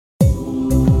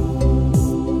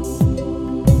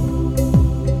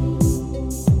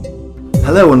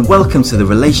Hello and welcome to the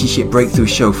Relationship Breakthrough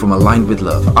Show from Aligned with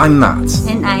Love. I'm Matt.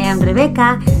 And I am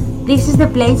Rebecca. This is the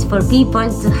place for people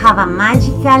to have a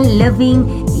magical,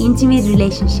 loving, intimate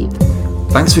relationship.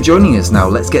 Thanks for joining us. Now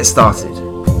let's get started.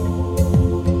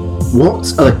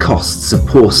 What are the costs of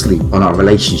poor sleep on our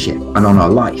relationship and on our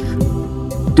life?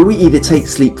 Do we either take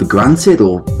sleep for granted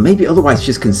or maybe otherwise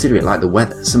just consider it like the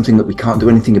weather, something that we can't do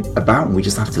anything about and we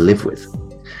just have to live with?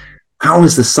 How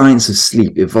has the science of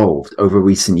sleep evolved over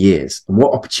recent years, and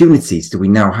what opportunities do we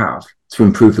now have to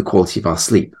improve the quality of our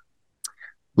sleep?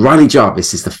 Riley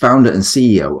Jaris is the founder and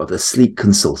CEO of The Sleep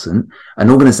Consultant, an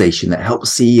organization that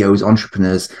helps CEOs,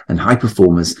 entrepreneurs, and high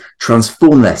performers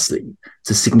transform their sleep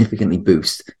to significantly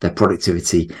boost their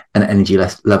productivity and energy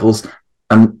levels,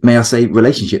 and may I say,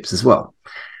 relationships as well.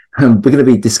 We're going to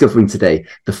be discovering today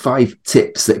the 5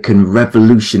 tips that can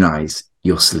revolutionize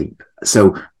your sleep.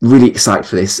 So really excited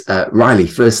for this. Riley,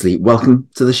 firstly, welcome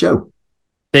to the show.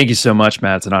 Thank you so much,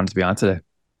 Matt. It's an honor to be on today.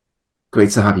 Great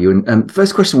to have you. And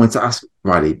first question I wanted to ask,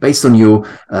 Riley, based on your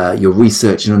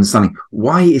research and understanding,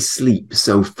 why is sleep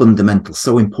so fundamental,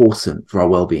 so important for our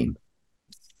well-being?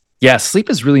 Yeah, sleep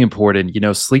is really important. You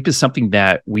know, sleep is something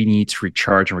that we need to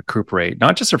recharge and recuperate,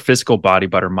 not just our physical body,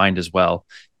 but our mind as well.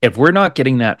 If we're not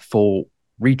getting that full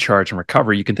recharge and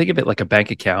recovery, you can think of it like a bank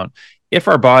account. If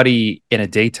our body in a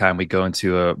daytime, we go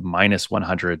into a minus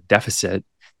 100 deficit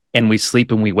and we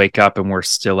sleep and we wake up and we're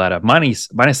still at a minus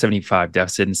 75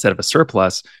 deficit instead of a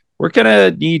surplus, we're going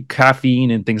to need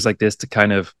caffeine and things like this to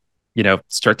kind of,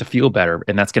 start to feel better.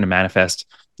 And that's going to manifest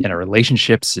in our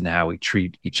relationships and how we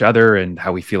treat each other and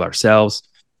how we feel ourselves,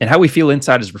 and how we feel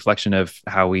inside is a reflection of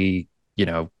how we,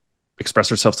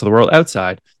 express ourselves to the world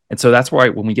outside. And so that's why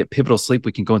when we get pivotal sleep,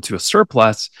 we can go into a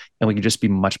surplus and we can just be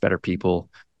much better people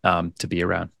to be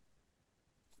around.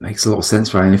 Makes a lot of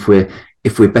sense, Ryan. If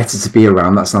we're better to be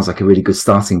around, that sounds like a really good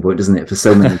starting point, doesn't it, for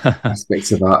so many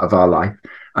aspects of our life?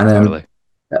 And Totally.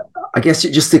 I guess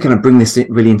just to kind of bring this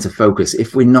really into focus,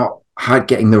 if we're not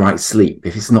getting the right sleep,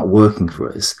 if it's not working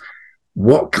for us,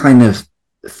 what kind of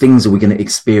things are we going to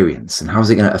experience, and how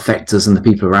is it going to affect us and the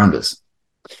people around us?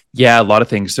 Yeah, a lot of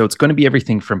things. So it's going to be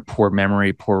everything from poor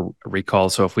memory, poor recall.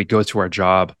 So if we go to our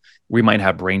job, we might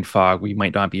have brain fog. We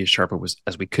might not be as sharp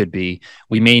as we could be.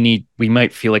 We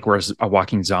might feel like we're a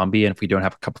walking zombie. And if we don't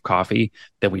have a cup of coffee,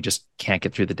 then we just can't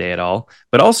get through the day at all.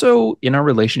 But also in our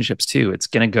relationships too, it's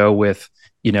going to go with,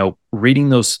 reading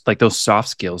those soft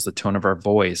skills, the tone of our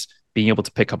voice, being able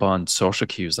to pick up on social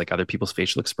cues like other people's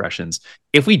facial expressions.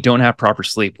 If we don't have proper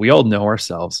sleep, we all know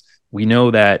ourselves. We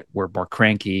know that we're more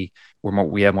cranky.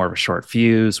 We have more of a short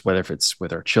fuse, whether if it's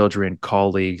with our children,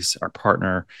 colleagues, our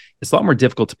partner. It's a lot more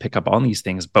difficult to pick up on these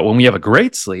things. But when we have a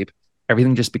great sleep,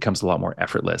 everything just becomes a lot more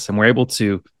effortless. And we're able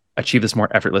to achieve this more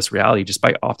effortless reality just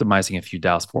by optimizing a few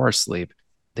dials for our sleep.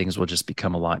 Things will just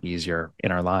become a lot easier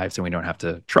in our lives, and we don't have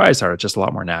to try as hard. It's just a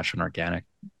lot more natural and organic.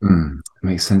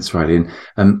 Makes sense, right?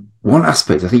 And one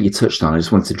aspect I think you touched on, I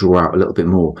just wanted to draw out a little bit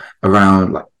more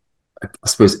around, like, I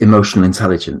suppose, emotional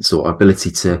intelligence, or ability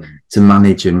to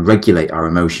manage and regulate our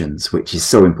emotions, which is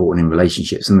so important in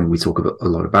relationships, something we talk a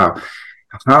lot about.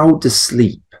 How does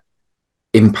sleep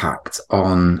impact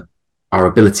on our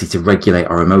ability to regulate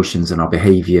our emotions and our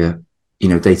behavior,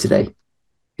 day to day?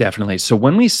 Definitely. So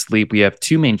when we sleep, we have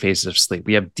 2 main phases of sleep.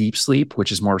 We have deep sleep,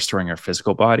 which is more restoring our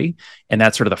physical body. And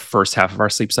that's sort of the first half of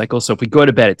our sleep cycle. So if we go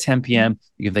to bed at 10 p.m.,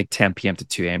 you can think 10 p.m.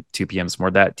 to 2 p.m. is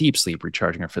more that deep sleep,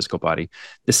 recharging our physical body.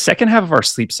 The second half of our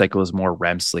sleep cycle is more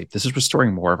REM sleep. This is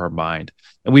restoring more of our mind.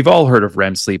 And we've all heard of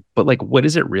REM sleep, but what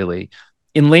is it really?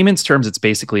 In layman's terms, it's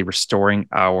basically restoring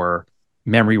our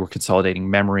memory. We're consolidating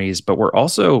memories, but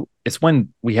it's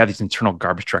when we have these internal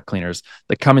garbage truck cleaners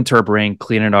that come into our brain,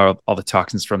 cleaning out all the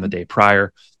toxins from the day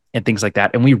prior and things like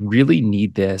that. And we really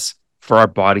need this for our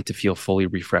body to feel fully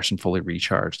refreshed and fully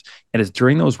recharged. And it's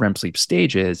during those REM sleep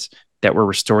stages that we're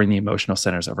restoring the emotional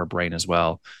centers of our brain as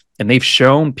well. And they've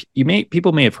shown,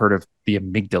 people may have heard of the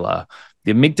amygdala.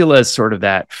 The amygdala is sort of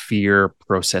that fear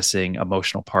processing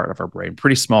emotional part of our brain,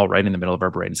 pretty small, right in the middle of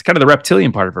our brain. It's kind of the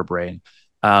reptilian part of our brain.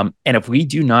 And if we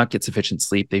do not get sufficient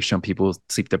sleep, they've shown people with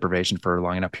sleep deprivation for a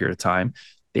long enough period of time,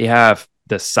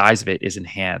 the size of it is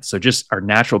enhanced. So just our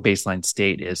natural baseline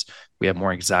state is we have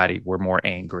more anxiety, we're more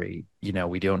angry,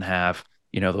 we don't have,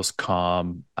 those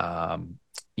calm,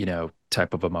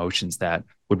 type of emotions that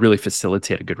would really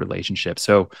facilitate a good relationship.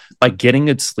 So by getting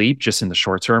good sleep, just in the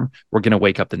short term, we're going to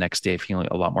wake up the next day feeling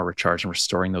a lot more recharged and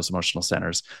restoring those emotional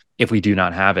centers. If we do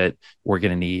not have it, we're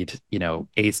going to need,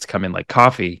 aids to come in like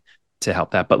coffee to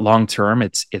help that. But long term,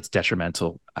 it's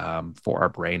detrimental for our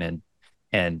brain.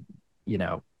 And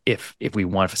if we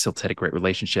want to facilitate a great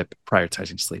relationship,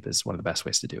 prioritizing sleep is one of the best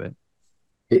ways to do it.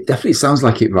 It definitely sounds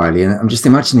like it, Riley. And I'm just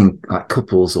imagining like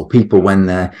couples or people when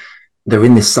they're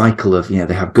in this cycle of,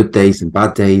 they have good days and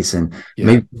bad days, and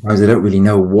maybe sometimes they don't really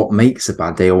know what makes a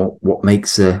bad day or what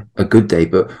makes a good day.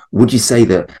 But would you say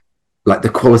that like the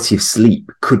quality of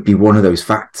sleep could be one of those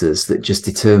factors that just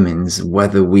determines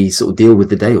whether we sort of deal with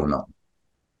the day or not?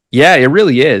 Yeah, it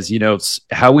really is. It's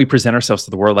how we present ourselves to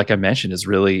the world, like I mentioned, it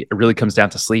really comes down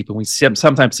to sleep. And we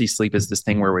sometimes see sleep as this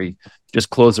thing where we just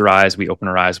close our eyes, we open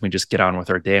our eyes, and we just get on with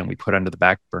our day and we put under the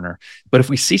back burner. But if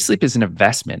we see sleep as an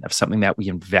investment of something that we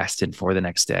invest in for the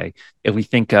next day, if we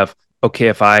think of, okay,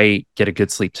 if I get a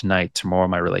good sleep tonight, tomorrow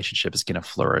my relationship is going to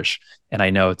flourish. And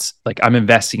I know it's like I'm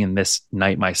investing in this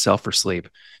night myself for sleep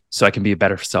so I can be a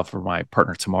better self for my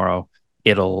partner tomorrow.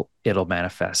 It'll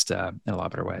manifest in a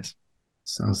lot better ways.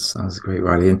 Sounds great,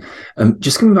 Riley. And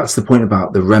just coming back to the point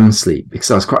about the REM sleep,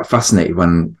 because I was quite fascinated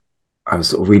when I was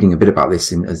sort of reading a bit about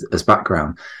this as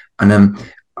background. And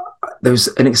there was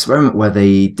an experiment where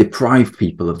they deprived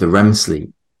people of the REM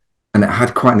sleep, and it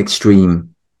had quite an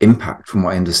extreme impact from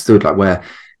what I understood, like where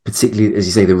particularly, as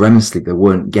you say, the REM sleep, they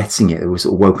weren't getting it. They were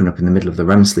sort of woken up in the middle of the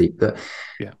REM sleep, that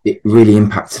it really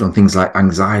impacted on things like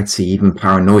anxiety, even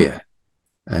paranoia.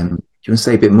 Do you want to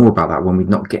say a bit more about that when we're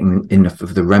not getting enough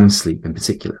of the REM sleep in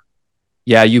particular?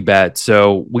 Yeah, you bet.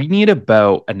 So we need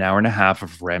about an hour and a half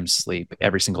of REM sleep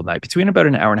every single night, between about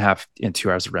an hour and a half and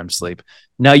 2 hours of REM sleep.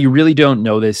 Now, you really don't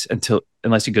know this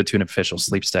unless you go to an official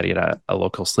sleep study at a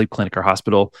local sleep clinic or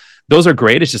hospital. Those are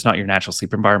great. It's just not your natural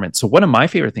sleep environment. So one of my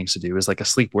favorite things to do is like a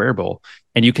sleep wearable,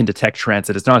 and you can detect trends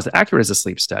that is not as accurate as a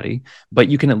sleep study, but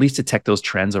you can at least detect those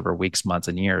trends over weeks, months,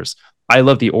 and years. I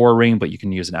love the Oura Ring, but you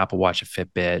can use an Apple Watch, a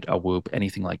Fitbit, a Whoop,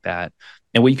 anything like that.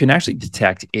 And what you can actually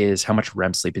detect is how much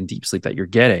REM sleep and deep sleep that you're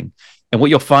getting. And what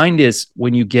you'll find is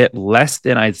when you get less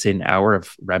than, I'd say, an hour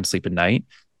of REM sleep a night,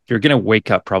 you're going to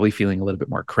wake up probably feeling a little bit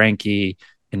more cranky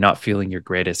and not feeling your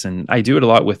greatest. And I do it a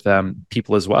lot with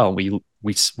people as well.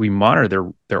 We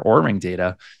monitor their Oura Ring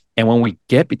data. And when we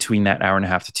get between that hour and a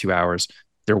half to 2 hours,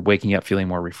 they're waking up feeling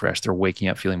more refreshed. They're waking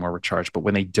up feeling more recharged. But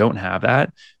when they don't have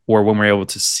that, or when we're able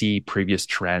to see previous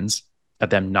trends of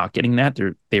them not getting that,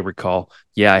 they recall,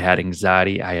 I had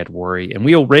anxiety, I had worry. And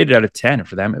we'll rate it out of 10. And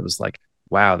for them, it was like,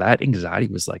 wow, that anxiety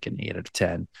was like an 8 out of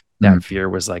 10. That fear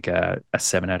was like a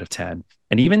 7 out of 10.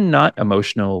 And even not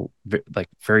emotional, like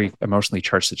very emotionally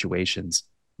charged situations,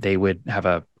 they would have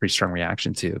a pretty strong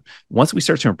reaction to. Once we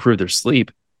start to improve their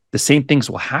sleep, the same things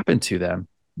will happen to them.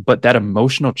 But that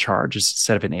emotional charge,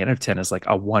 instead of an 8 out of 10, is like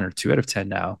a 1 or 2 out of 10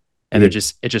 now. And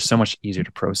it's just so much easier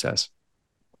to process.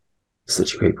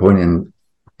 Such a great point. And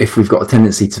if we've got a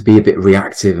tendency to be a bit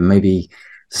reactive and maybe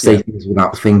say things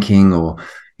without thinking, or,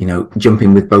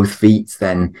 jumping with both feet,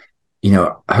 then,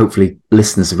 hopefully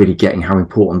listeners are really getting how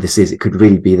important this is. It could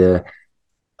really be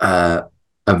a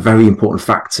very important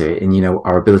factor in,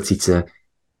 our ability to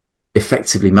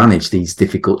effectively manage these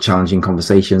difficult, challenging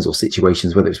conversations or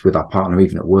situations, whether it's with our partner,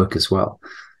 even at work as well.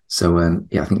 So,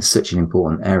 I think it's such an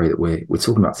important area that we're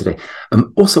talking about today.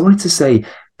 Also, I wanted to say,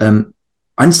 I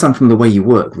understand from the way you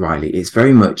work, Riley, it's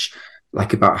very much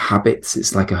like about habits.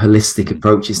 It's like a holistic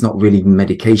approach. It's not really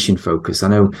medication focused. I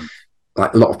know,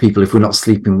 like a lot of people, if we're not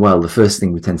sleeping well, the first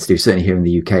thing we tend to do, certainly here in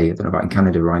the UK, I don't know about in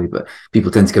Canada, Riley, but people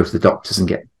tend to go to the doctors and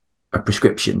get a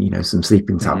prescription, some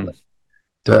sleeping tablet.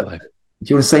 Totally. Do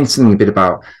you want to say something a bit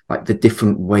about like the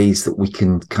different ways that we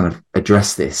can kind of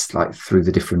address this, like through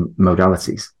the different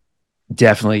modalities?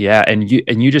 Definitely. Yeah. And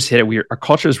you just hit it. Our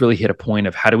culture has really hit a point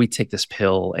of how do we take this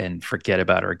pill and forget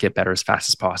about it or get better as fast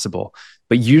as possible.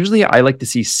 But usually I like to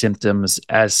see symptoms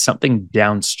as something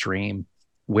downstream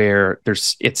where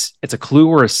it's a clue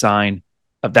or a sign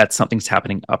of that something's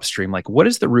happening upstream. Like, what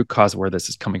is the root cause of where this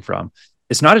is coming from?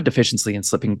 It's not a deficiency in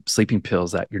sleeping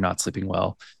pills that you're not sleeping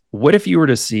well. What if you were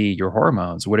to see your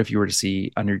hormones? What if you were to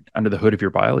see under the hood of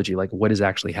your biology, like what is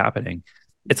actually happening?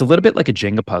 It's a little bit like a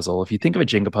Jenga puzzle. If you think of a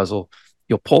Jenga puzzle,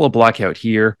 you'll pull a block out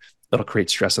here, it'll create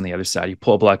stress on the other side. You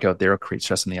pull a block out there, it'll create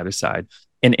stress on the other side.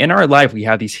 And in our life, we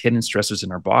have these hidden stressors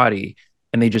in our body,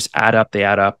 and they just add up. They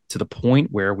add up to the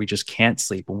point where we just can't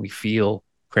sleep when we feel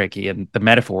cranky. And the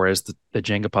metaphor is the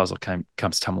Jenga puzzle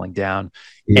comes tumbling down.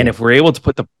 Yeah. And if we're able to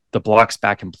put the blocks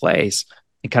back in place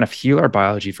and kind of heal our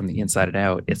biology from the inside and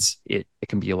out, it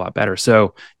can be a lot better.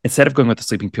 So instead of going with the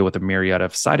sleeping pill with a myriad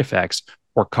of side effects,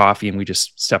 or coffee, and we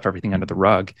just stuff everything under the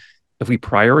rug, if we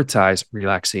prioritize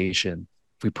relaxation,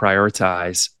 if we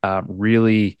prioritize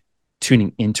really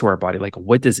tuning into our body, like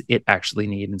what does it actually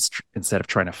need instead of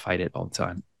trying to fight it all the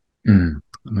time? That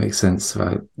makes sense.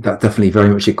 Right. That definitely very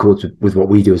much accords with what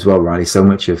we do as well, Riley. So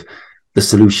much of the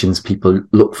solutions, people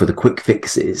look for the quick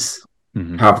fixes,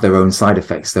 have their own side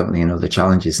effects, don't they, and other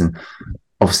challenges. And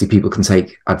obviously people can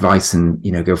take advice and,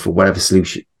 go for whatever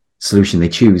solution they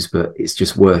choose, but it's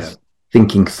just worth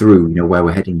thinking through, where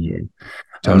we're heading here.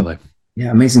 Totally.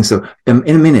 Yeah, amazing. So in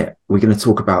a minute, we're going to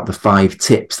talk about the 5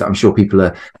 tips that I'm sure people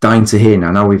are dying to hear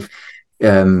now. Now we've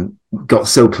got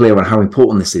so clear on how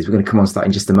important this is. We're going to come on to that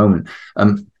in just a moment.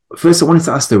 First, I wanted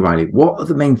to ask though, Riley, what are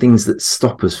the main things that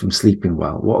stop us from sleeping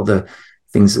well? What are the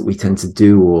things that we tend to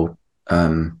do, or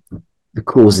the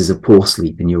causes of poor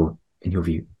sleep in your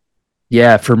view?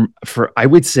 Yeah, for I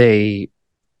would say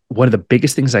one of the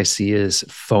biggest things I see is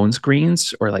phone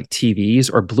screens or like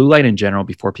TVs or blue light in general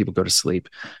before people go to sleep.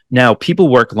 Now, people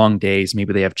work long days.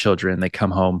 Maybe they have children. They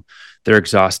come home, they're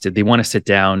exhausted. They want to sit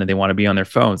down and they want to be on their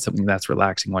phone, something that's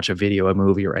relaxing, watch a video, a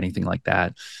movie, or anything like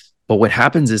that. But what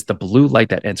happens is the blue light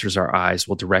that enters our eyes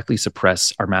will directly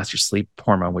suppress our master sleep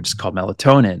hormone, which is called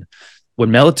melatonin. When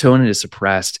melatonin is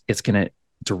suppressed, it's going to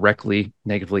directly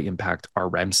negatively impact our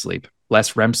REM sleep.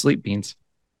 Less REM sleep means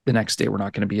the next day we're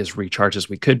not going to be as recharged as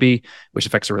we could be, which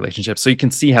affects our relationship. So you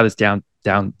can see how this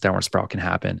downward spiral can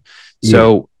happen.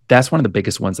 So that's one of the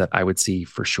biggest ones that I would see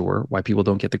for sure, why people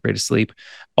don't get the greatest sleep.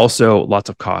 Also, lots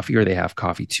of coffee, or they have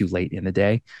coffee too late in the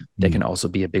day. That can also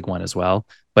be a big one as well.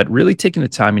 But really taking the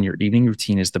time in your evening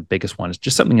routine is the biggest one. It's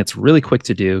just something that's really quick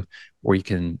to do where you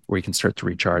can start to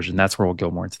recharge. And that's where we'll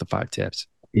go more into the 5 tips.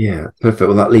 Yeah, perfect.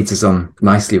 Well, that leads us on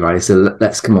nicely, right? So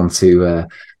let's come on to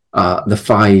the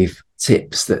 5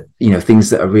 tips that, things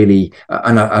that are really,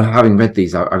 and having read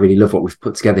these, I really love what we've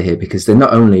put together here, because they're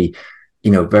not only,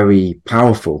 very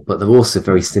powerful, but they're also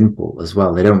very simple as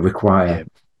well. They don't require,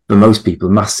 for most people,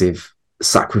 massive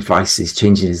sacrifices,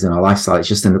 changes in our lifestyle. It's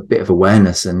just a bit of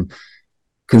awareness and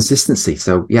consistency.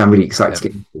 So yeah, I'm really excited to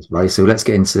get into this, right? So let's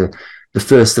get into the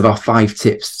first of our 5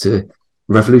 tips to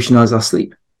revolutionize our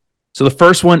sleep. So the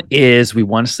first one is we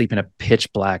want to sleep in a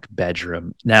pitch black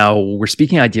bedroom. Now, we're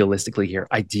speaking idealistically here.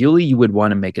 Ideally, you would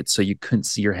want to make it so you couldn't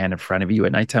see your hand in front of you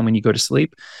at nighttime when you go to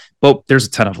sleep. But there's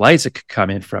a ton of lights that could come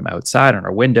in from outside on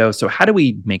our window. So how do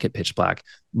we make it pitch black?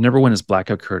 Number one is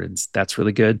blackout curtains. That's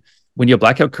really good. When you have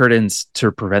blackout curtains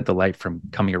to prevent the light from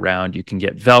coming around, you can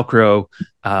get Velcro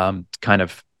kind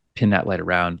of pin that light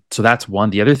around. So that's one.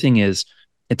 The other thing is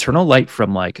internal light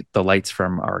from like the lights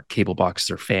from our cable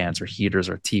boxes or fans or heaters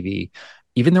or TV.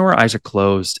 Even though our eyes are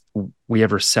closed, we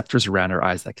have receptors around our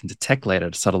eyes that can detect light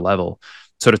at a subtle level.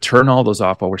 So to turn all those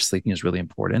off while we're sleeping is really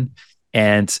important.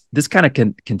 And this kind of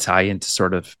can tie into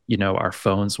sort of, our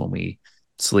phones when we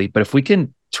sleep. But if we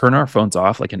can turn our phones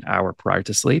off like an hour prior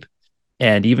to sleep,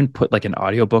 and even put like an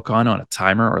audiobook on a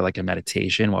timer or like a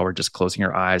meditation while we're just closing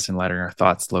our eyes and letting our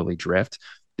thoughts slowly drift,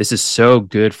 this is so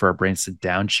good for our brains to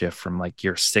downshift from like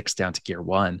gear 6 down to gear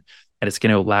 1. And it's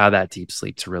going to allow that deep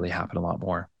sleep to really happen a lot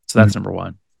more. So that's number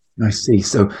one. I see.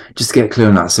 So just to get clear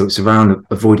on that. So it's around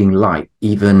avoiding light,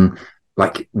 even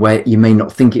like where you may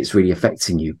not think it's really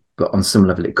affecting you, but on some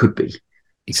level it could be.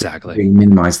 Exactly. So really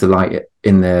minimize the light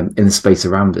in the space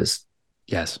around us.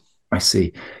 Yes. I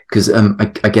see. Because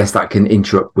I guess that can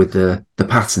interrupt with the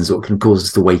patterns, or it can cause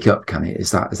us to wake up, can it?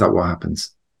 Is that what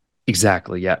happens?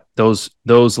 Exactly. Yeah. Those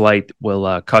light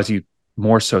will cause you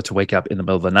more so to wake up in the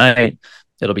middle of the night.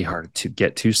 It'll be hard to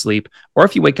get to sleep. Or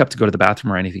if you wake up to go to the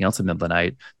bathroom or anything else in the middle of the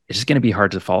night, it's just going to be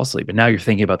hard to fall asleep. And now you're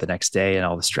thinking about the next day and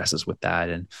all the stresses with that.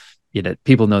 And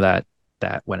people know that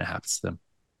when it happens to them.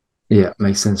 Yeah,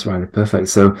 makes sense, Riley. Perfect.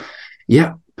 So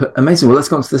yeah, amazing. Well, let's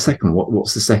go on to the second.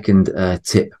 What's the second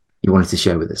tip you wanted to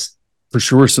share with us? For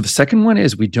sure. So the second one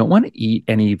is we don't want to eat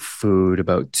any food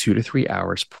about 2 to 3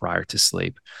 hours prior to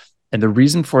sleep. And the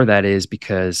reason for that is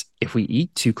because if we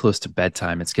eat too close to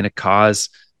bedtime, it's going to cause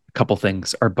a couple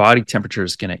things. Our body temperature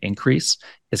is going to increase.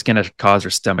 It's going to cause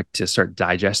our stomach to start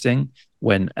digesting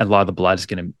when a lot of the blood is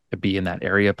going to be in that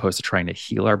area opposed to trying to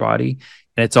heal our body.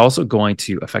 And it's also going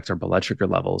to affect our blood sugar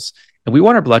levels. And we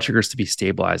want our blood sugars to be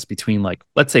stabilized between like,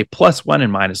 let's say +1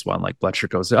 and -1, like blood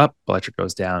sugar goes up, blood sugar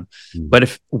goes down. But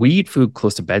if we eat food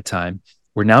close to bedtime,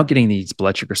 we're now getting these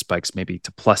blood sugar spikes maybe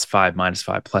to +5,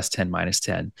 -5, +10,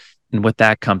 -10. And with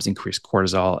that comes increased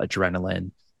cortisol,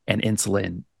 adrenaline, and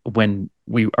insulin when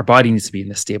our body needs to be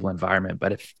in a stable environment.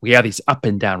 But if we have these up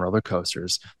and down roller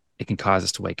coasters, it can cause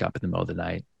us to wake up in the middle of the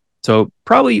night. So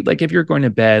probably like if you're going to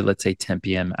bed, let's say 10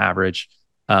 p.m. average,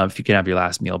 if you can have your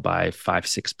last meal by 5,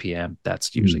 6 p.m.,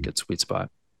 that's usually a good sweet spot.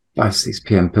 5, 6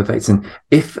 p.m. Perfect. And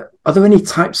are there any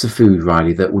types of food,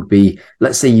 Riley, that would be,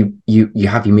 let's say you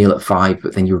have your meal at 5,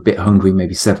 but then you're a bit hungry,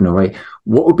 maybe 7 or 8.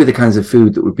 What would be the kinds of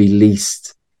food that would be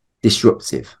least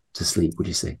disruptive to sleep, would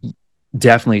you say?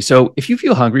 Definitely. So if you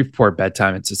feel hungry before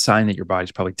bedtime, it's a sign that your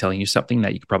body's probably telling you something,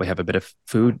 that you could probably have a bit of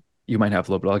food. You might have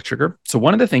low blood sugar. So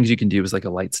one of the things you can do is like a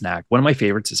light snack. One of my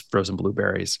favorites is frozen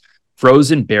blueberries.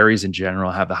 Frozen berries in general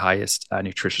have the highest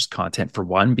nutritious content for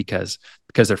one, because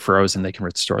they're frozen, they can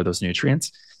restore those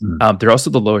nutrients. They're also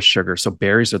the lowest sugar. So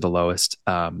berries are the lowest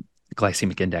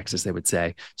glycemic index, as they would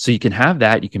say. So you can have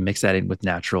that. You can mix that in with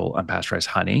natural unpasteurized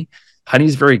honey. Honey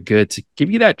is very good to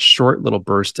give you that short little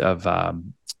burst of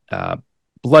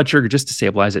blood sugar, just to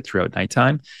stabilize it throughout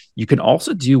nighttime. You can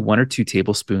also do 1 or 2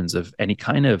 tablespoons of any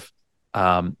kind of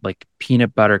like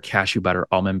peanut butter, cashew butter,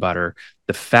 almond butter.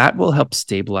 The fat will help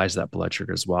stabilize that blood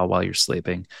sugar as well while you're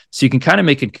sleeping. So you can kind of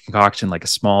make a concoction, like a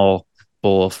small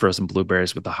bowl of frozen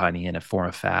blueberries with the honey in a form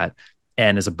of fat.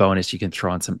 And as a bonus, you can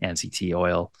throw in some NCT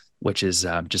oil, which is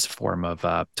just a form of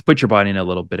to put your body in a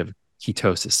little bit of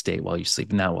ketosis state while you sleep,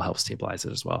 and that will help stabilize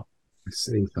it as well. I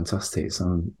see. Fantastic.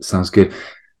 Sounds good.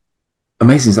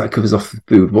 Amazing. So that covers off the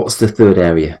food. What's the third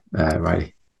area,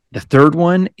 Riley? The third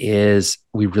one is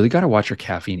we really got to watch our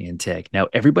caffeine intake. Now,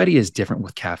 everybody is different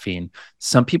with caffeine.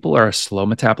 Some people are a slow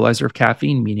metabolizer of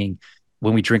caffeine, meaning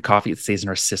when we drink coffee, it stays in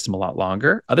our system a lot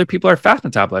longer. Other people are fast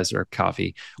metabolizer of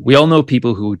coffee. We all know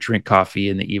people who drink coffee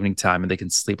in the evening time and they can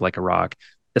sleep like a rock.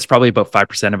 That's probably about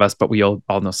 5% of us, but we all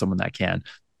know someone that can.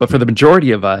 But for the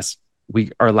majority of us,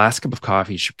 our last cup of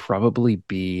coffee should probably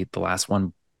be the last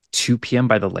one, 2 p.m.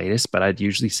 by the latest, but I'd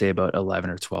usually say about 11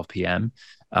 or 12 p.m.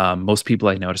 Most people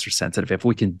I notice are sensitive. If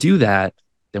we can do that,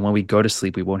 then when we go to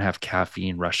sleep, we won't have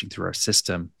caffeine rushing through our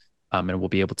system, and we'll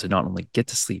be able to not only get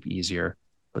to sleep easier,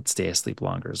 but stay asleep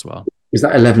longer as well. Is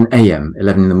that 11 a.m.,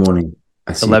 11 in the morning?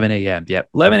 11 a.m. Yeah.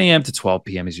 11 a.m. to 12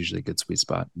 p.m. is usually a good sweet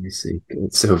spot. I see.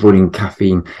 So avoiding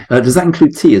caffeine. Does that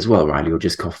include tea as well, Riley, or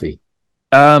just coffee?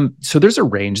 So there's a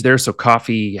range there. So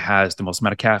coffee has the most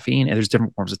amount of caffeine, and there's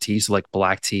different forms of tea. So like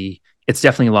black tea, it's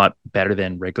definitely a lot better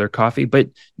than regular coffee, but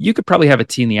you could probably have a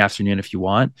tea in the afternoon if you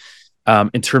want.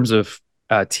 In terms of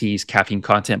teas, caffeine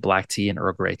content, black tea and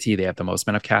Earl Grey tea, they have the most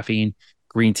amount of caffeine.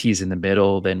 Green tea is in the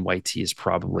middle, then white tea is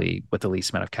probably with the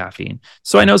least amount of caffeine.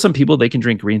 So I know some people, they can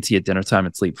drink green tea at dinner time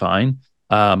and sleep fine.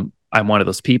 I'm one of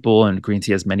those people, and green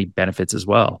tea has many benefits as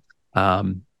well.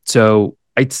 So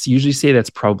I'd usually say that's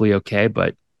probably okay,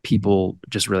 but people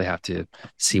just really have to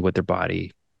see what their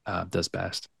body does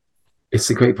best. It's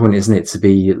a great point, isn't it, to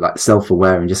be like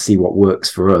self-aware and just see what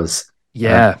works for us.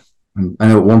 Yeah. I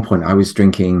know at one point I was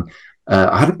drinking,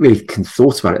 I hadn't really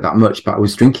thought about it that much, but I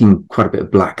was drinking quite a bit of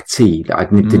black tea that I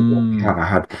didn't have. I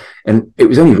had, and it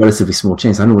was only a relatively small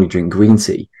change. I normally drink green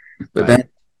tea, but then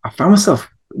I found myself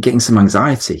getting some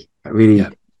anxiety.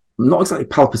 Not exactly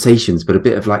palpitations, but a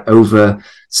bit of like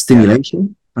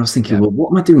overstimulation. I was thinking, well,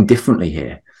 what am I doing differently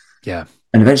here? Yeah.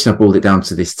 And eventually I boiled it down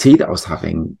to this tea that I was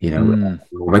having,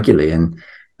 regularly. And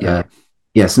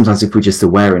sometimes if we're just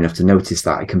aware enough to notice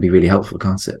that, it can be really helpful,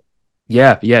 can't it?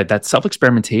 Yeah. That's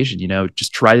self-experimentation,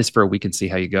 just try this for a week and see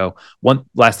how you go. One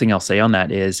last thing I'll say on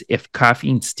that is if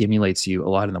caffeine stimulates you a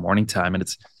lot in the morning time and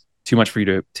it's too much for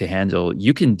you to handle,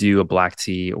 you can do a black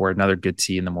tea, or another good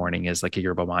tea in the morning is like a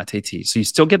yerba mate tea. So you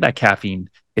still get that caffeine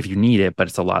if you need it, but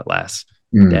it's a lot less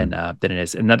than it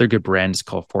is. Another good brand is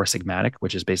called Four Sigmatic,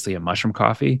 which is basically a mushroom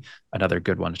coffee. Another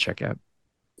good one to check out.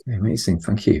 Amazing.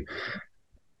 Thank you.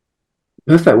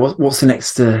 Perfect. What's the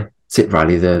next tip,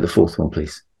 Riley? The fourth one,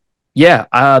 please. Yeah.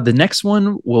 The next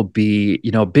one will be,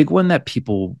 a big one that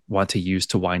people want to use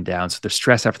to wind down. So they're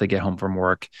stressed after they get home from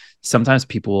work. Sometimes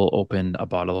people will open a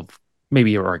bottle of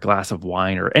maybe, or a glass of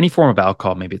wine or any form of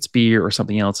alcohol, maybe it's beer or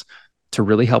something else, to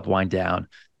really help wind down.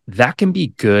 That can be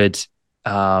good.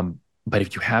 But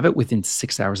if you have it within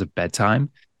 6 hours of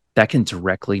bedtime, that can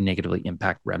directly negatively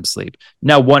impact REM sleep.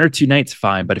 Now, 1 or 2 nights,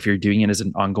 fine. But if you're doing it as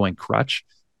an ongoing crutch,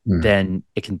 then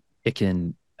it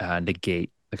can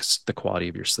negate the quality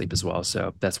of your sleep as well.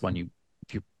 So that's one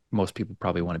most people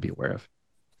probably want to be aware of.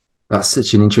 That's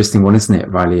such an interesting one, isn't it,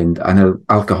 Riley? And I know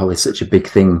alcohol is such a big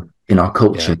thing in our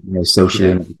culture,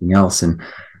 socially and everything else. And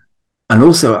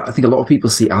also, I think a lot of people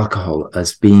see alcohol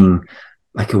as being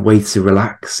like a way to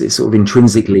relax. It's sort of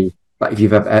intrinsically, like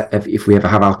if we ever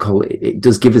have alcohol, it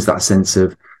does give us that sense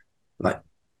of like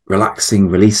relaxing,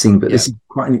 releasing. But this is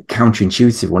quite a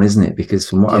counterintuitive one, isn't it? Because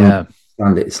from what I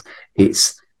understand,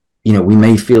 it's we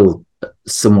may feel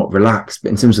somewhat relaxed, but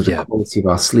in terms of the quality of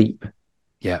our sleep,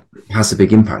 it has a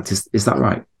big impact. Is that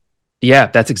right? Yeah,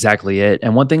 that's exactly it.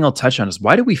 And one thing I'll touch on is,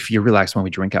 why do we feel relaxed when we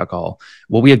drink alcohol?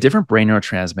 Well, we have different brain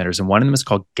neurotransmitters, and one of them is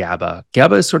called GABA.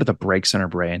 GABA is sort of the brakes in our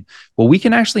brain. Well, we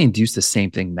can actually induce the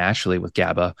same thing naturally with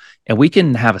GABA, and we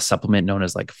can have a supplement known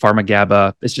as like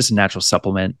pharma-GABA. It's just a natural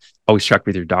supplement. Always check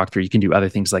with your doctor. You can do other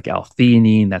things like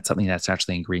L-theanine. That's something that's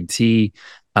actually in green tea.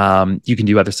 You can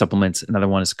do other supplements. Another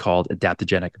one is called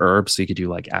adaptogenic herbs. So you could do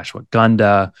like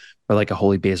ashwagandha or like a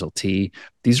holy basil tea.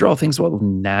 These are all things that will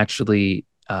naturally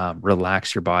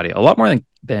relax your body a lot more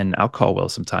than alcohol will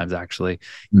sometimes, actually.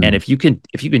 And if you can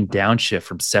downshift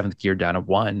from seventh gear down to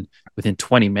one within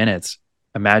 20 minutes,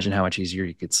 imagine how much easier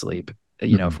you could sleep,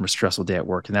 from a stressful day at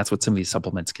work. And that's what some of these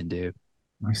supplements can do.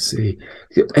 I see.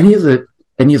 Any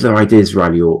other ideas,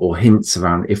 Riley, or hints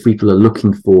around if people are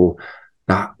looking for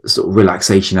that sort of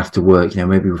relaxation after work?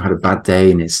 Maybe we've had a bad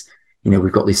day and it's,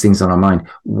 we've got these things on our mind.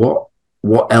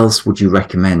 What else would you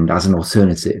recommend as an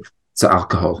alternative to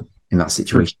alcohol in that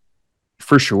situation?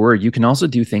 For sure. You can also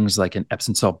do things like an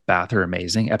Epsom salt bath are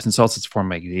amazing. Epsom salts is a form of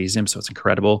magnesium, so it's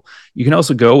incredible. You can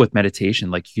also go with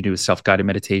meditation, like you can do a self-guided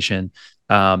meditation.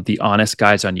 The Honest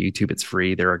guys on YouTube, it's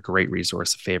free. They're a great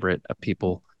resource, a favorite of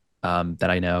people that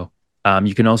I know.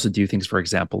 You can also do things, for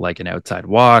example, like an outside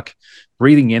walk,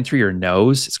 breathing in through your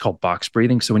nose. It's called box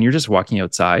breathing. So when you're just walking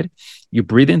outside, you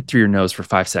breathe in through your nose for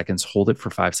 5 seconds, hold it for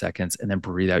 5 seconds, and then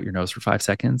breathe out your nose for 5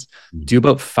 seconds. Do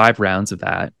about 5 rounds of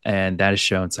that. And that is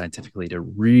shown scientifically to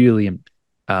really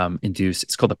induce,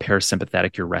 it's called the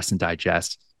parasympathetic, your rest and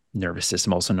digest nervous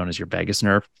system, also known as your vagus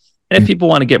nerve. And if people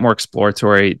want to get more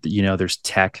exploratory, there's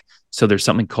tech. So there's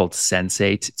something called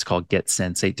Sensate. It's called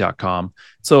getsensate.com.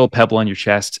 It's a little pebble on your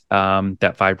chest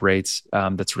that vibrates.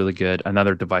 That's really good.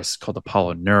 Another device is called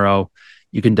Apollo Neuro.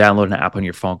 You can download an app on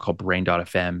your phone called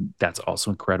Brain.fm. That's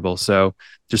also incredible. So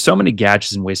there's so many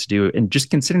gadgets and ways to do it. And just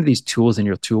consider these tools in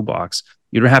your toolbox.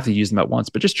 You don't have to use them at once,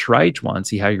 but just try each one,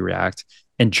 see how you react.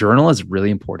 And journal is really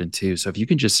important too. So if you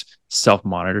can just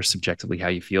self-monitor subjectively how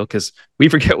you feel, because we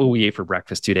forget what we ate for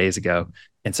breakfast 2 days ago.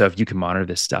 And so if you can monitor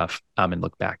this stuff and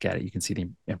look back at it, you can see the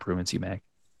improvements you make.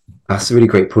 That's a really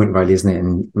great point, Riley, isn't it?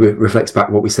 And reflects back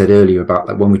what we said earlier about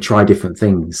like when we try different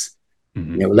things.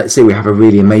 Let's say we have a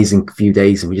really amazing few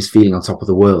days and we're just feeling on top of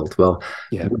the world. Well,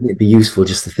 wouldn't it be useful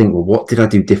just to think, well, what did I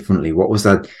do differently?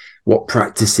 What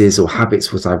practices or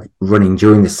habits was I running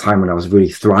during this time when I was really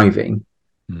thriving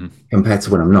compared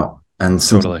to when I'm not? And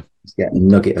totally get a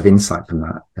nugget of insight from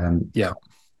that.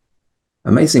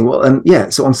 Amazing. Well,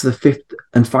 so on to the fifth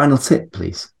and final tip,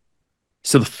 please.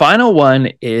 So the final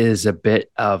one is a bit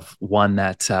of one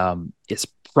that is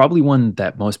probably one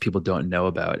that most people don't know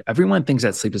about. Everyone thinks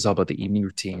that sleep is all about the evening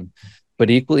routine, but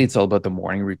equally it's all about the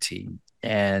morning routine.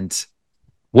 And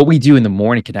what we do in the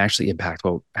morning can actually impact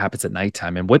what happens at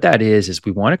nighttime. And what that is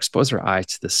we want to expose our eyes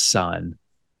to the sun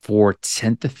for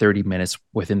 10 to 30 minutes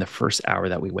within the first hour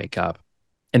that we wake up.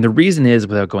 And the reason is,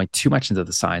 without going too much into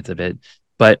the science of it,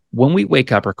 but when we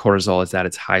wake up, our cortisol is at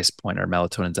its highest point, our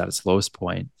melatonin is at its lowest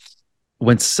point.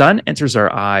 When sun enters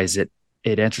our eyes, it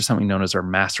enters something known as our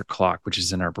master clock, which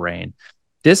is in our brain.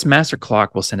 This master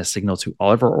clock will send a signal to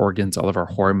all of our organs, all of our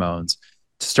hormones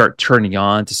to start turning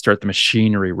on, to start the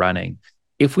machinery running.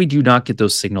 If we do not get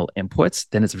those signal inputs,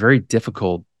 then it's very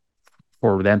difficult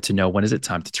for them to know when is it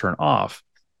time to turn off.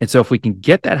 And so if we can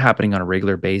get that happening on a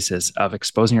regular basis of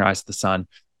exposing your eyes to the sun,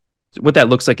 what that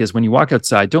looks like is when you walk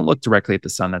outside, don't look directly at the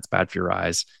sun. That's bad for your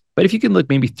eyes. But if you can look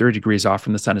maybe 30 degrees off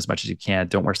from the sun as much as you can,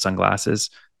 don't wear sunglasses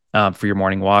for your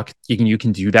morning walk. You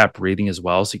can do that breathing as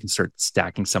well. So you can start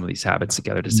stacking some of these habits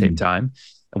together to save time.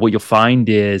 And what you'll find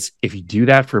is if you do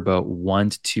that for about 1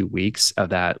 to 2 weeks of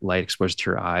that light exposure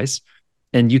to your eyes,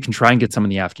 and you can try and get some in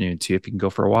the afternoon too, if you can go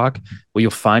for a walk, what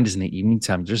you'll find is in the evening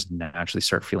time, you just naturally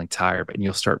start feeling tired, but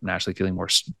you'll start naturally feeling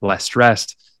less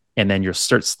stressed. And then you'll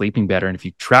start sleeping better. And if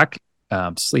you track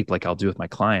sleep, like I'll do with my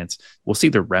clients, we'll see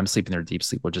their REM sleep and their deep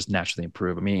sleep will just naturally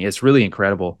improve. I mean, it's really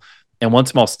incredible. And one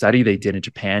small study they did in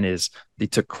Japan is they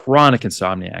took chronic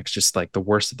insomniacs, just like the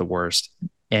worst of the worst.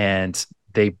 And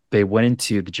they went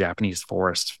into the Japanese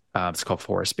forest. It's called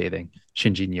forest bathing,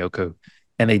 Shinjin-yoku.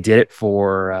 And they did it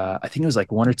for, I think it was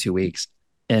like 1 or 2 weeks.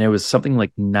 And it was something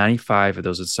like 95 of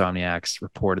those insomniacs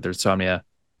reported their insomnia.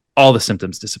 All the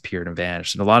symptoms disappeared and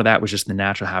vanished. And a lot of that was just the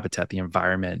natural habitat, the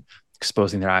environment,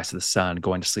 exposing their eyes to the sun,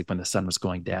 going to sleep when the sun was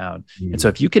going down. And so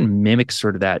if you can mimic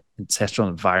sort of that ancestral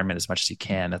environment as much as you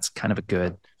can, that's kind of a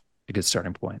good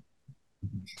starting point.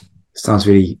 Sounds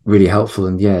really, really helpful.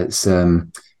 And it's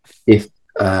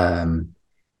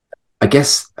I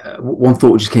guess one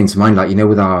thought just came to mind, like,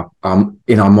 with our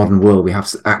in our modern world, we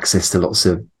have access to lots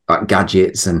of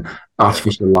gadgets and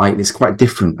artificial light. It's quite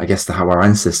different, I guess, to how our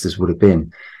ancestors would have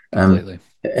been. And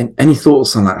any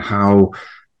thoughts on that? How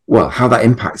that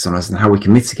impacts on us and how we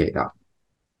can mitigate that?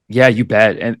 Yeah, you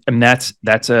bet. And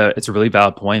it's a really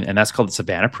valid point. And that's called the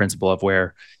Savannah principle, of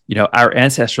where, our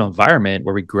ancestral environment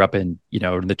where we grew up in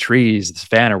the trees, the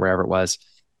savannah, wherever it was,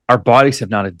 our bodies have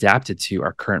not adapted to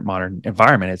our current modern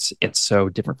environment. It's so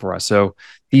different for us. So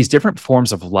these different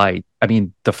forms of light, I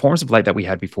mean, the forms of light that we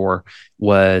had before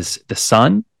was the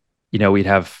sun, we'd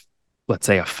have, let's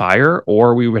say, a fire,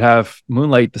 or we would have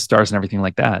moonlight, the stars and everything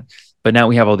like that. But now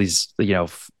we have all these,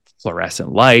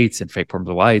 fluorescent lights and fake forms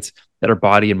of lights that our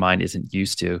body and mind isn't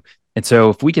used to. And so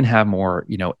if we can have more,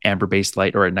 amber-based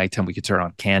light, or at nighttime we could turn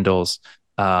on candles,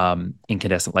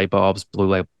 incandescent light bulbs, blue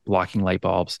light blocking light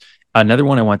bulbs. Another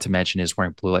one I want to mention is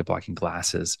wearing blue light blocking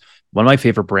glasses. One of my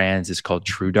favorite brands is called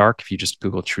True Dark. If you just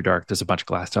Google True Dark, there's a bunch of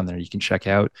glasses on there you can check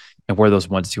out, and wear those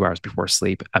 1 to 2 hours before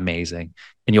sleep. Amazing.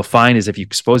 And you'll find is if you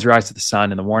expose your eyes to the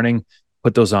sun in the morning,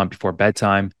 put those on before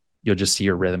bedtime, you'll just see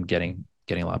your rhythm getting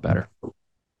a lot better.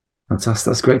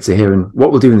 Fantastic. That's great to hear. And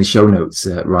what we'll do in the show notes,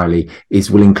 Riley, is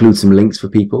we'll include some links for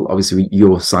people, obviously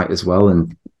your site as well,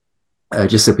 and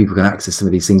just so people can access some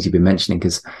of these things you've been mentioning,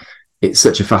 because it's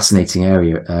such a fascinating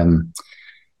area.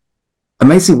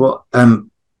 Amazing. Well,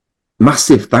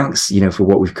 massive thanks, for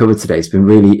what we've covered today. It's been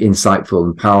really insightful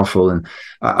and powerful. And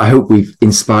I hope we've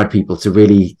inspired people to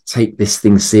really take this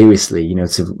thing seriously,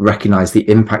 to recognize the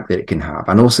impact that it can have,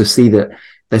 and also see that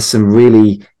there's some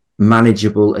really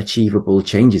manageable, achievable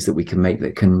changes that we can make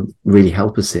that can really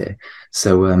help us here.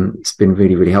 So it's been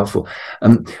really, really helpful.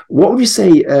 What would you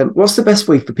say, what's the best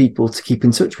way for people to keep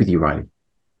in touch with you, Riley?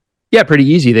 Yeah, pretty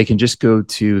easy. They can just go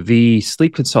to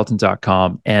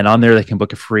thesleepconsultant.com, and on there they can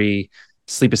book a free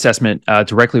sleep assessment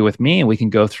directly with me, and we can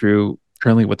go through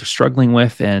currently what they're struggling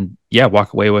with, and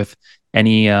walk away with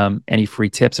any free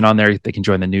tips. And on there they can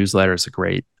join the newsletter. It's a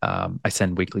great, I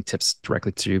send weekly tips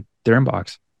directly to their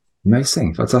inbox.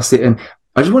 Amazing. Fantastic. And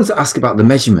I just wanted to ask about the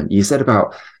measurement. You said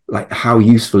about like how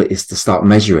useful it is to start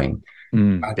measuring.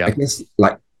 I guess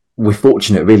like we're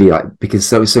fortunate really, like, because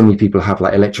so many people have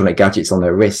like electronic gadgets on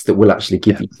their wrists that will actually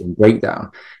give you some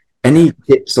breakdown. Any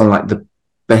tips on like the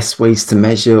best ways to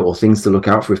measure or things to look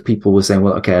out for if people were saying,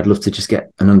 well, okay, I'd love to just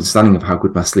get an understanding of how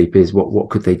good my sleep is.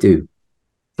 What could they do?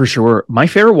 For sure. My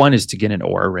favorite one is to get an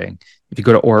Oura ring. If you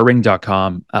go to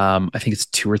auraring.com, I think it's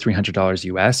 $200 or $300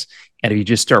 US. And if you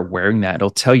just start wearing that, it'll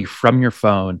tell you from your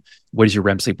phone, what is your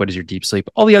REM sleep? What is your deep sleep?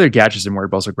 All the other gadgets and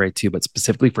wearables are great too, but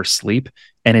specifically for sleep.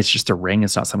 And it's just a ring.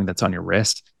 It's not something that's on your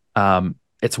wrist.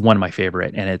 It's one of my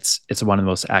favorite, and it's one of the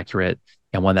most accurate,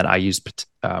 and one that I use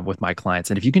with my clients.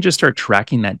 And if you can just start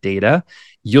tracking that data,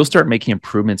 you'll start making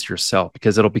improvements yourself,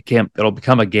 because it'll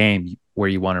become a game where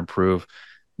you want to improve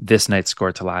this night's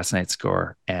score to last night's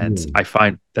score. And I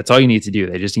find that's all you need to do.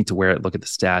 They just need to wear it, look at the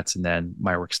stats, and then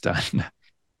my work's done.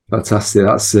 Fantastic.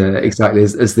 That's exactly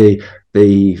as the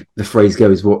phrase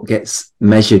goes, what gets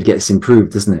measured gets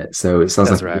improved, doesn't it? So it sounds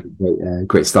that's like a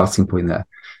great starting point there.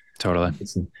 Totally.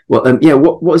 Well,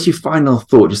 what was your final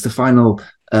thought? Just a final,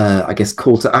 I guess,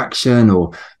 call to action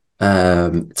or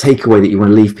takeaway that you want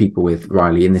to leave people with,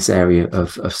 Riley, in this area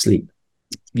of sleep?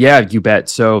 Yeah, you bet.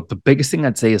 So the biggest thing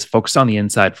I'd say is focus on the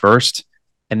inside first,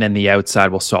 and then the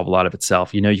outside will solve a lot of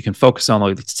itself. You can focus on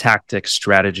all these tactics,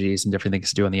 strategies, and different things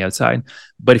to do on the outside.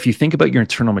 But if you think about your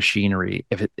internal machinery,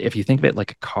 if you think of it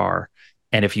like a car,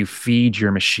 and if you feed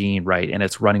your machine right and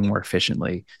it's running more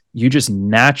efficiently, you just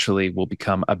naturally will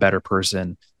become a better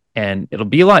person, and it'll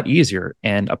be a lot easier.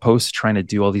 And opposed to trying to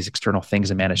do all these external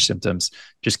things and manage symptoms,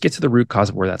 just get to the root cause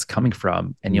of where that's coming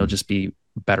from, and you'll just be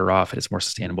better off, and it's more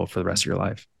sustainable for the rest of your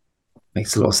life.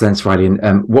 Makes a lot of sense, Riley.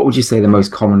 And what would you say the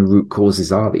most common root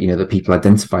causes are that people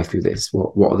identify through this?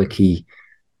 What are the key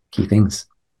things?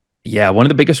 Yeah, one of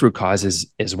the biggest root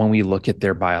causes is when we look at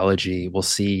their biology, we'll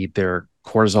see their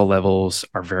cortisol levels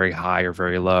are very high or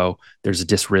very low. There's a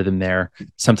dysrhythm there.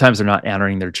 Sometimes they're not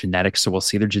honoring their genetics, so we'll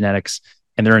see their genetics,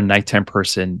 and they're a nighttime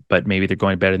person, but maybe they're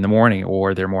going to bed in the morning,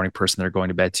 or they're a morning person, they're going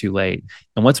to bed too late.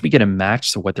 And once we get a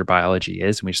match to what their biology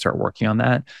is, and we start working on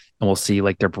that, and we'll see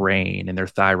like their brain and their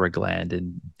thyroid gland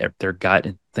and their gut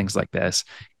and things like this.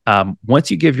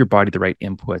 Once you give your body the right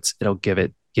inputs, it'll give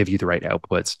you the right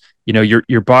outputs.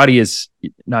 Your body is,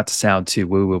 not to sound too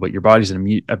woo-woo, but your body's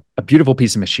a beautiful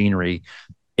piece of machinery.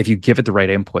 If you give it the right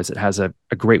inputs, it has a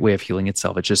great way of healing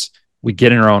itself. It's just, we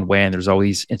get in our own way, and there's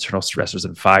always internal stressors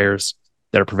and fires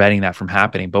that are preventing that from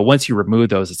happening. But once you remove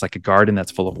those, it's like a garden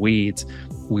that's full of weeds.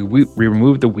 We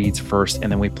remove the weeds first,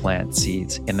 and then we plant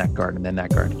seeds in that garden, and then that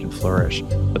garden can flourish.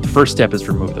 But the first step is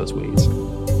remove those weeds.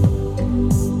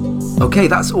 Okay,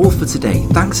 that's all for today.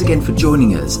 Thanks again for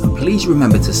joining us, and please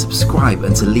remember to subscribe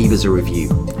and to leave us a review.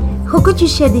 Who could you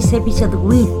share this episode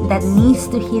with that needs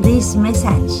to hear this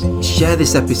message? Share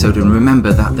this episode, and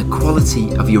remember that the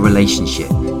quality of your relationship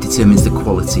determines the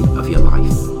quality of your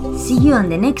life. See you on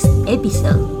the next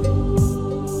episode.